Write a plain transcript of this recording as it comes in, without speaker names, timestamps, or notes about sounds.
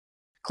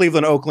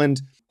Cleveland,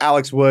 Oakland,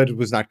 Alex Wood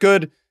was not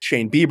good.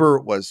 Shane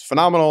Bieber was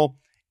phenomenal.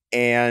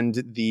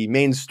 And the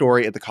main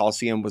story at the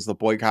Coliseum was the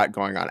boycott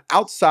going on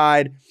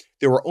outside.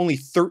 There were only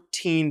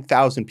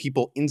 13,000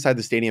 people inside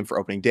the stadium for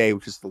opening day,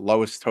 which is the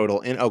lowest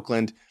total in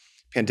Oakland,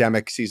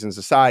 pandemic seasons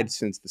aside,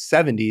 since the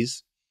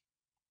 70s.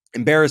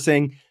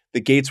 Embarrassing.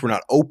 The gates were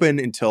not open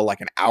until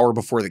like an hour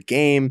before the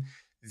game.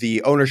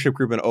 The ownership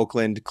group in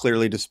Oakland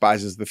clearly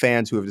despises the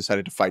fans who have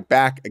decided to fight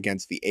back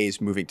against the A's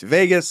moving to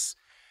Vegas.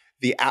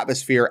 The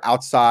atmosphere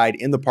outside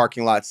in the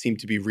parking lot seemed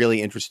to be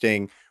really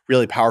interesting,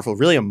 really powerful,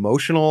 really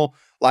emotional.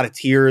 A lot of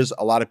tears,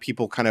 a lot of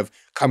people kind of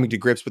coming to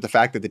grips with the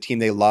fact that the team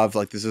they love,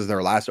 like this is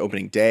their last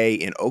opening day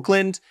in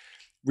Oakland.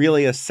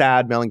 Really a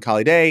sad,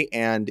 melancholy day.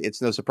 And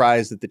it's no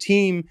surprise that the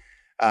team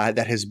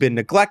that has been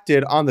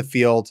neglected on the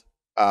field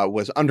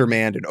was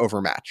undermanned and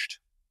overmatched.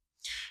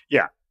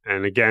 Yeah.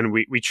 And again,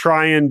 we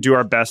try and do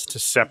our best to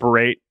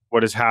separate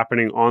what is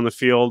happening on the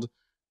field.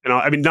 And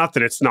I mean, not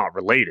that it's not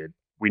related.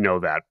 We know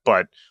that,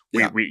 but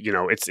we you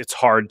know, it's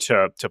hard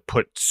to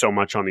put so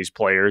much on these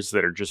players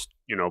that are just,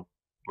 you know,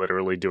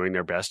 literally doing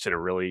their best in a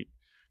really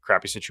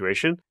crappy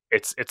situation.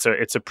 It's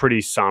a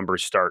pretty somber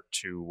start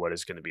to what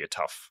is going to be a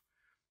tough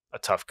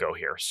go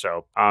here.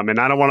 So, and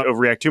I don't want to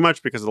overreact too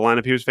much because of the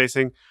lineup he was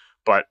facing,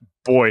 but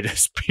boy,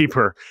 does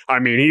Bieber, I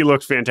mean, he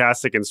looked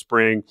fantastic in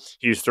spring.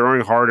 He's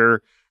throwing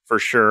harder for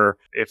sure.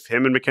 If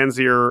him and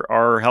McKenzie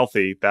are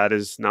healthy, that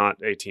is not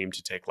a team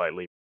to take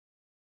lightly.